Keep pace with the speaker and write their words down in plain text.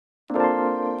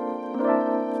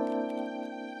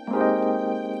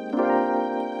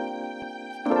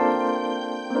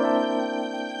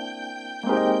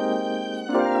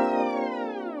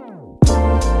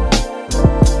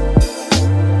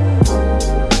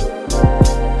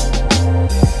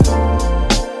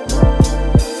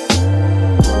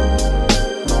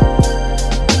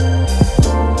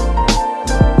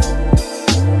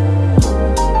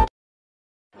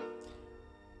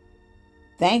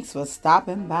Thanks for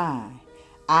stopping by.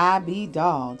 I be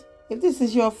Dolled. If this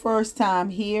is your first time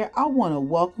here, I want to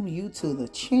welcome you to the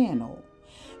channel.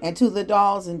 And to the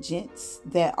dolls and gents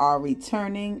that are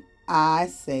returning, I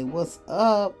say what's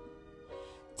up.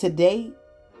 Today,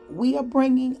 we are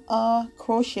bringing a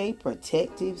crochet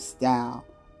protective style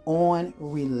on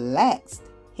relaxed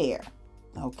hair.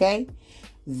 Okay?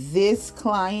 This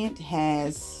client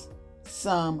has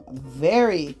some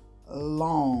very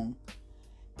long,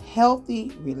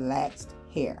 healthy, relaxed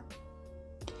hair.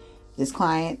 This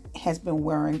client has been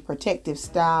wearing protective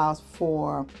styles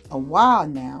for a while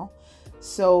now,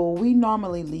 so we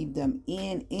normally leave them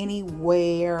in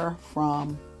anywhere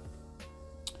from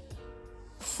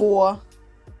 4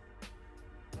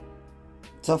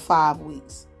 to 5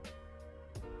 weeks.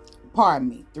 Pardon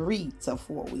me, 3 to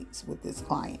 4 weeks with this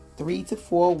client. 3 to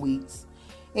 4 weeks.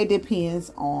 It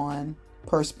depends on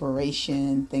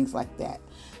perspiration, things like that.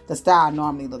 The style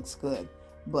normally looks good,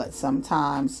 but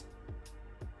sometimes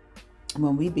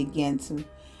when we begin to,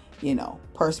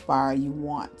 perspire, you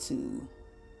want to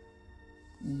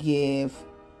give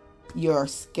your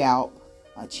scalp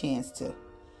a chance to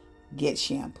get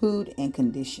shampooed and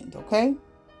conditioned, okay?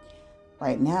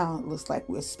 Right now, it looks like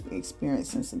we're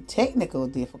experiencing some technical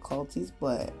difficulties,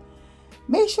 but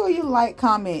make sure you like,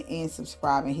 comment, and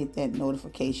subscribe and hit that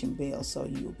notification bell so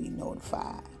you'll be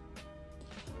notified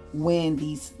when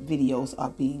these videos are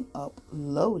being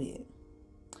uploaded.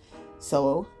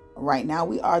 So right now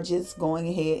we are just going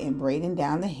ahead and braiding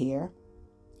down the hair.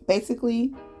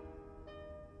 Basically,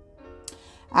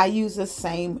 I use the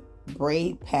same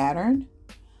braid pattern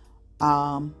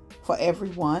for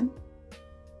everyone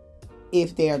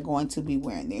if they're going to be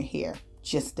wearing their hair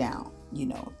just down.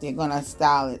 If they're going to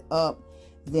style it up,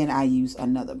 then I use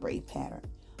another braid pattern.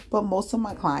 But most of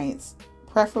my clients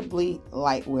preferably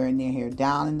like wearing their hair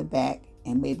down in the back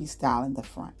and maybe styling the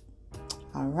front.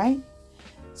 All right.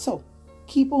 So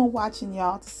keep on watching,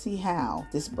 y'all, to see how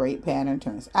this braid pattern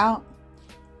turns out.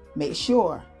 Make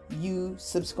sure you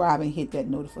subscribe and hit that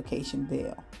notification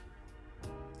bell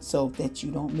so that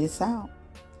you don't miss out.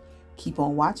 Keep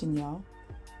on watching, y'all.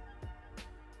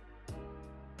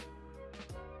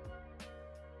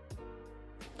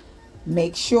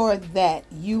 Make sure that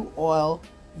you oil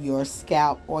your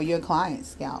scalp or your client's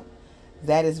scalp.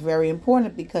 That is very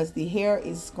important because the hair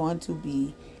is going to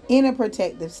be in a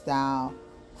protective style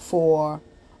for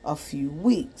a few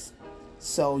weeks.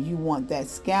 So you want that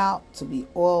scalp to be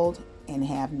oiled and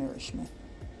have nourishment.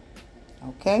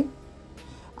 Okay?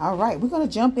 All right, we're going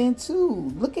to jump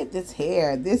into, look at this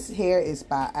hair. This hair is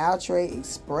by Outre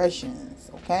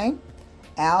Expressions. Okay?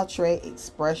 Outre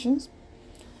Expressions.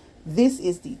 This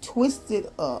is the twisted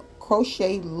up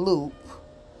crochet loop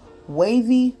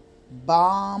wavy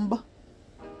bomb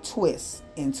twist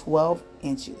in 12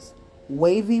 inches.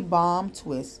 Wavy bomb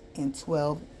twist in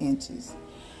 12 inches.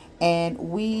 And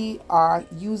we are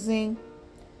using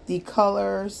the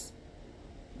colors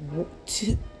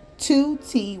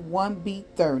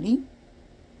 2T1B30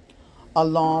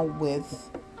 along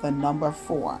with the number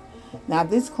 4. Now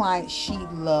this client, she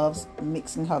loves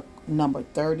mixing her number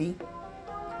 30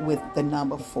 with the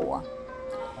number 4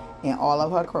 in all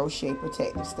of her crochet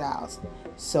protective styles.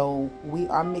 So we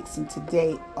are mixing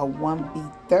today a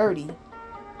 1B30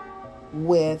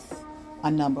 with a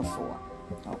number 4.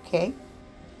 Okay,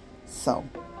 so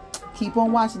keep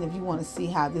on watching if you want to see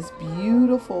how this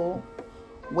beautiful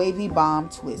wavy bomb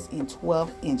twist in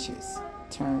 12 inches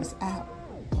turns out.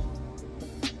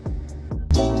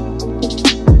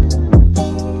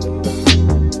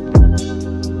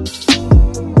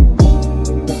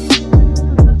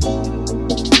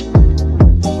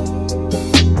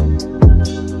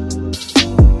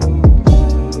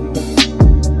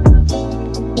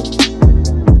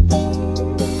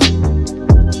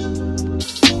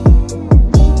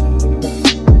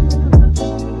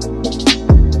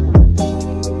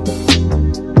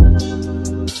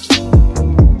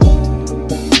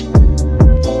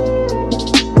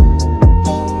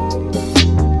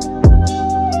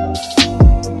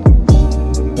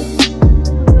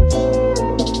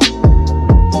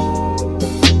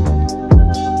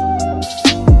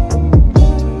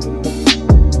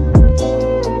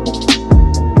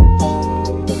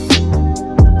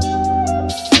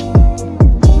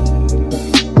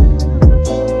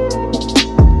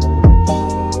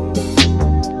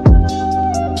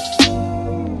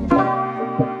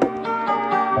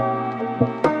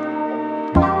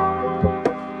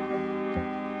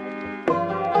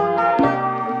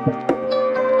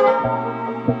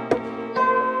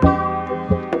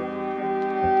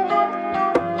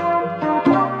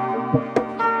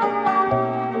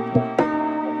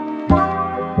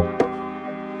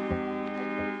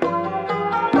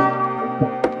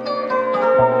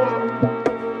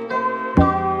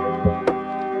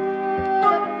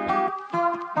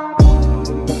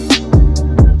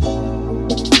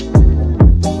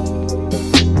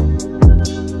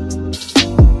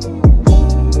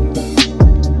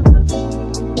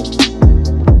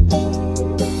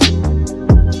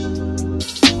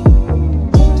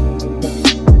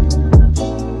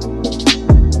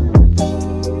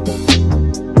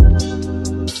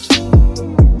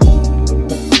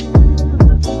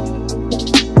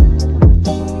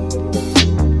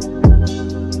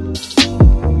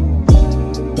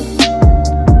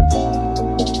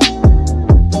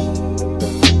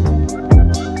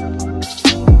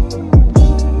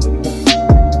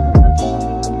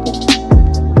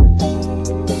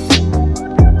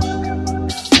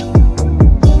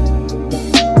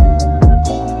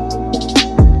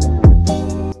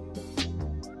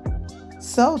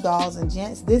 gals and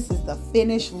gents, this is the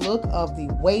finished look of the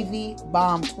wavy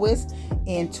bomb twist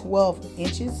in 12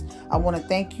 inches. I want to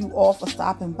thank you all for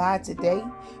stopping by today.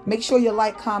 Make sure you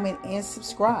like, comment, and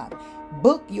subscribe.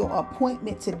 Book your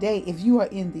appointment today if you are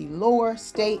in the lower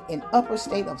state and upper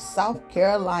state of South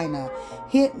Carolina.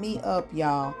 Hit me up,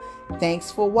 y'all.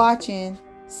 Thanks for watching.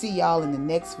 See y'all in the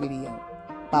next video.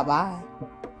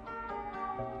 Bye-bye.